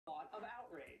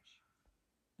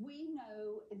We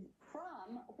know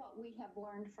from what we have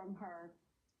learned from her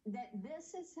that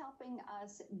this is helping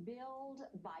us build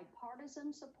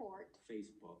bipartisan support.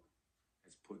 Facebook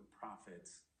has put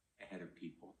profits ahead of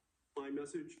people. My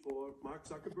message for Mark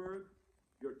Zuckerberg: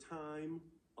 your time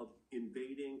of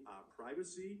invading our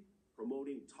privacy,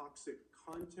 promoting toxic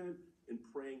content, and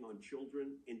preying on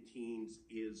children and teens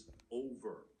is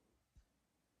over.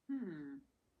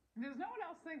 Does no one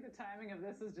else think the timing of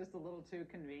this is just a little too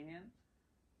convenient?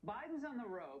 Biden's on the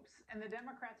ropes, and the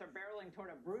Democrats are barreling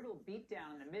toward a brutal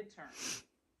beatdown in the midterms.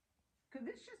 Could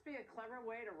this just be a clever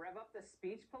way to rev up the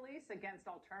speech police against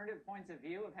alternative points of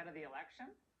view ahead of the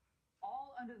election?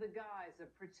 All under the guise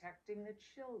of protecting the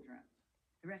children.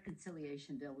 The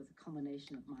reconciliation bill was a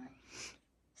culmination of my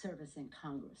service in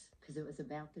Congress because it was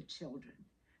about the children.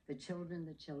 The children,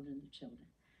 the children, the children.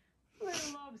 We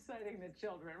love citing the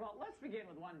children. Well, let's begin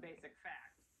with one basic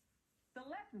fact. The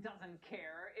left doesn't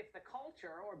care if the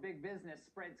culture or big business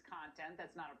spreads content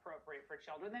that's not appropriate for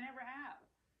children. They never have.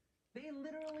 They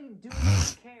literally do not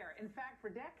care. In fact,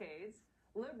 for decades,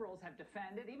 liberals have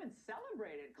defended, even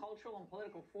celebrated cultural and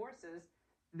political forces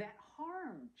that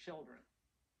harm children.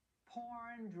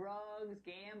 Porn, drugs,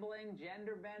 gambling,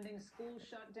 gender bending, school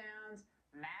shutdowns,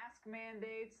 mask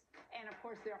mandates, and of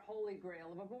course their holy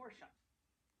grail of abortion.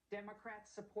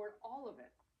 Democrats support all of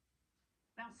it.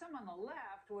 Now, some on the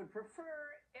left would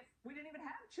prefer if we didn't even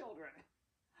have children.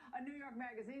 A New York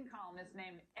Magazine columnist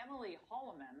named Emily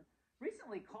Holloman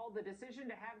recently called the decision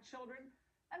to have children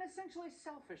an essentially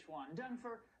selfish one, done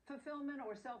for fulfillment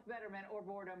or self-betterment or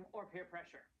boredom or peer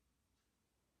pressure.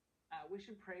 We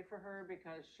should pray for her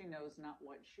because she knows not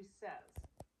what she says.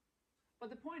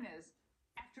 But the point is,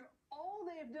 after all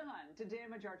they have done to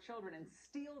damage our children and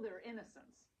steal their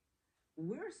innocence,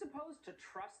 we're supposed to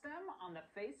trust them on the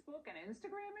Facebook and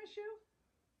Instagram issue?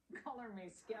 Color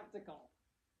me skeptical.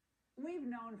 We've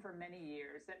known for many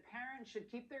years that parents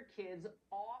should keep their kids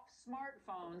off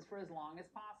smartphones for as long as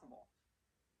possible.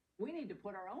 We need to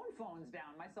put our own phones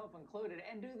down, myself included,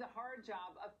 and do the hard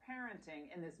job of parenting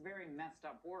in this very messed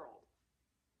up world.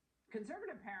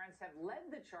 Conservative parents have led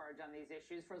the charge on these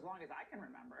issues for as long as I can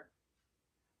remember.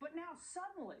 But now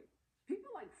suddenly,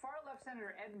 people like far-left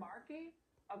Senator Ed Markey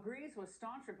agrees with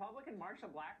staunch Republican Marsha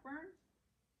Blackburn,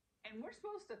 and we're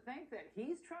supposed to think that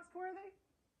he's trustworthy?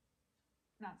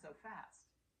 Not so fast.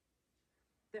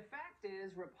 The fact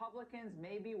is, Republicans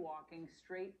may be walking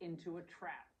straight into a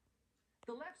trap.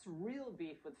 The left's real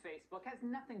beef with Facebook has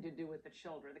nothing to do with the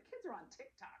children. The kids are on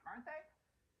TikTok, aren't they?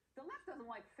 The left doesn't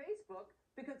like Facebook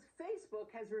because Facebook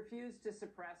has refused to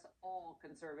suppress all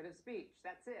conservative speech.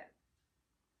 That's it.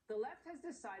 The left has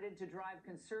decided to drive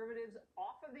conservatives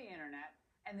off of the internet,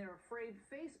 and they're afraid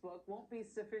Facebook won't be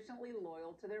sufficiently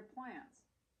loyal to their plans.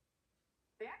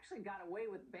 They actually got away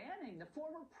with banning the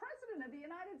former president of the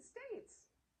United States.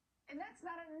 And that's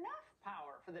not enough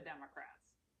power for the Democrats.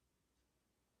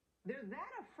 They're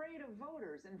that afraid of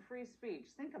voters and free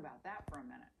speech. Think about that for a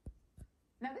minute.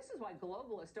 Now, this is why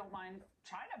globalists don't mind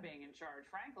China being in charge,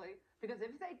 frankly, because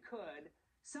if they could,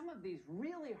 some of these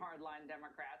really hardline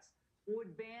Democrats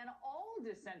would ban all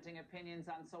dissenting opinions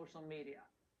on social media.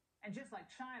 And just like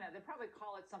China, they'd probably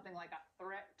call it something like a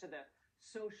threat to the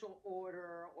social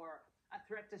order, or a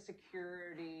threat to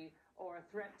security, or a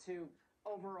threat to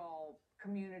overall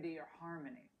community or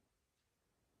harmony.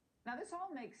 Now, this all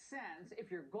makes sense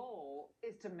if your goal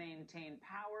is to maintain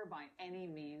power by any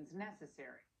means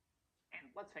necessary. And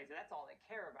let's face it, that's all they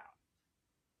care about.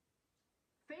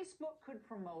 Facebook could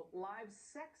promote live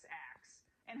sex acts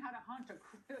and how to hunt a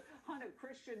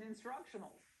Christian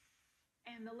instructionals.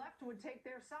 And the left would take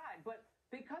their side. But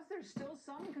because there's still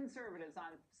some conservatives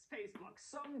on Facebook,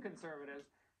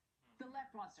 the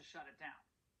left wants to shut it down.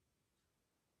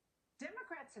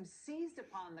 Democrats have seized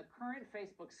upon the current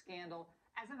Facebook scandal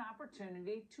as an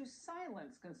opportunity to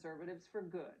silence conservatives for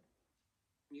good.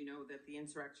 You know that the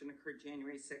insurrection occurred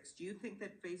January 6th. Do you think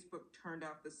that Facebook turned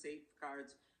off the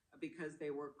safeguards because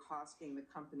they were costing the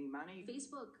company money?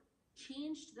 Facebook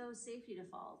changed those safety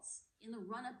defaults in the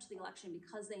run-up to the election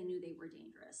because they knew they were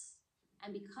dangerous.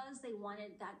 And because they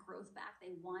wanted that growth back,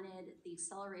 they wanted the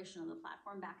acceleration of the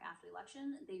platform back after the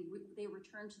election, they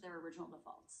returned to their original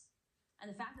defaults. And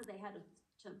the fact that they had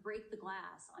to break the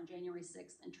glass on January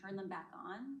 6th and turn them back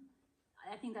on,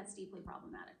 I think that's deeply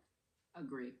problematic.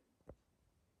 Agree.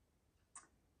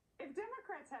 If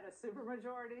Democrats had a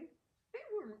supermajority, they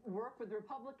wouldn't work with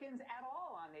Republicans at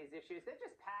all on these issues. They'd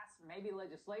just pass maybe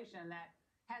legislation that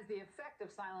has the effect of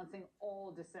silencing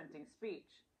all dissenting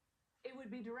speech. It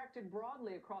would be directed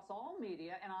broadly across all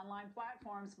media and online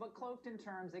platforms, but cloaked in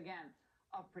terms, again,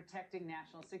 of protecting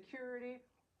national security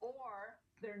or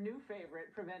their new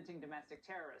favorite, preventing domestic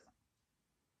terrorism.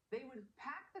 They would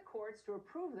pack the courts to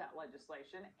approve that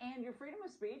legislation, and your freedom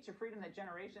of speech, a freedom that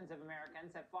generations of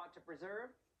Americans have fought to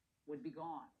preserve, would be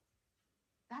gone.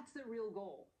 That's their real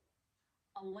goal.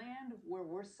 A land where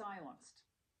we're silenced,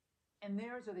 and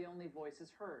theirs are the only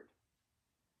voices heard.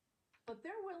 But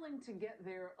they're willing to get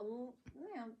there,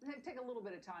 take a little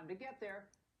bit of time to get there,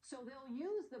 so they'll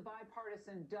use the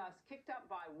bipartisan dust kicked up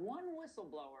by one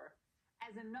whistleblower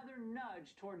as another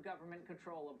nudge toward government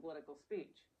control of political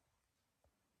speech.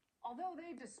 Although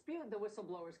they dispute the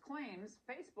whistleblower's claims,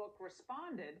 Facebook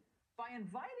responded by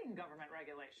inviting government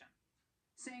regulation,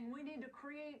 saying we need to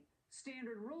create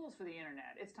standard rules for the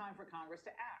internet. It's time for Congress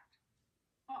to act.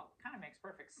 Well, kind of makes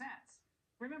perfect sense.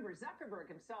 Remember, Zuckerberg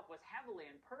himself was heavily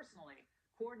and personally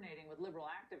coordinating with liberal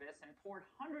activists and poured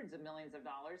hundreds of millions of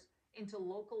dollars into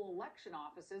local election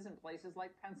offices in places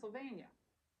like Pennsylvania.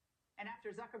 And after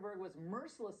Zuckerberg was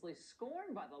mercilessly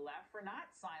scorned by the left for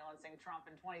not silencing Trump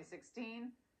in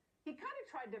 2016, he kind of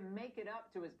tried to make it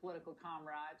up to his political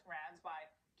comrades by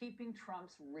keeping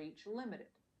Trump's reach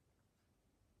limited.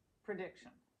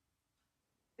 Prediction.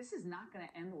 This is not going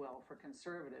to end well for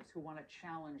conservatives who want to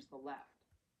challenge the left.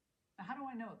 Now, how do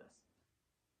I know this?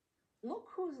 Look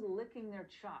who's licking their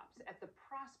chops at the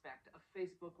prospect of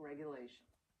Facebook regulation.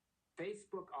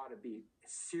 Facebook ought to be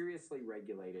seriously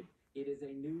regulated. It is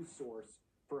a news source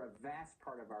for a vast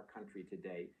part of our country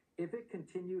today. If it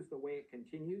continues the way it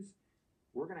continues,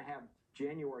 we're going to have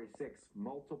January 6th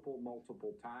multiple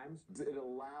times. It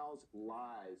allows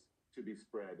lies to be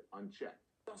spread unchecked.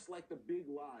 Just like the big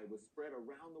lie was spread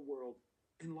around the world,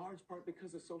 in large part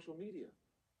because of social media.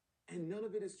 And none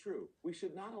of it is true. We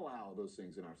should not allow those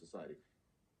things in our society.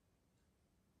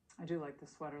 I do like the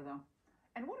sweater, though.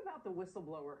 And what about the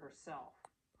whistleblower herself?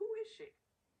 Who is she?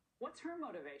 What's her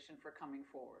motivation for coming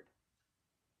forward?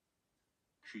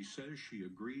 She says she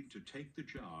agreed to take the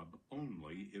job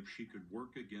only if she could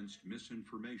work against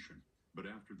misinformation. But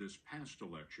after this past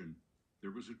election,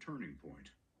 there was a turning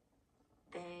point.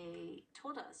 They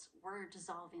told us we're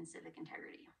dissolving civic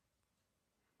integrity.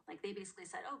 Like they basically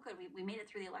said, oh, good, we made it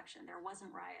through the election. There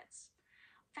wasn't riots.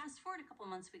 Fast forward a couple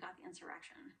months, we got the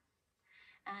insurrection.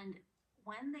 And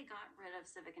when they got rid of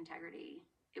civic integrity,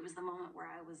 it was the moment where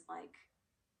I was like,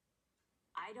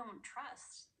 I don't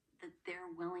trust that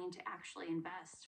they're willing to actually invest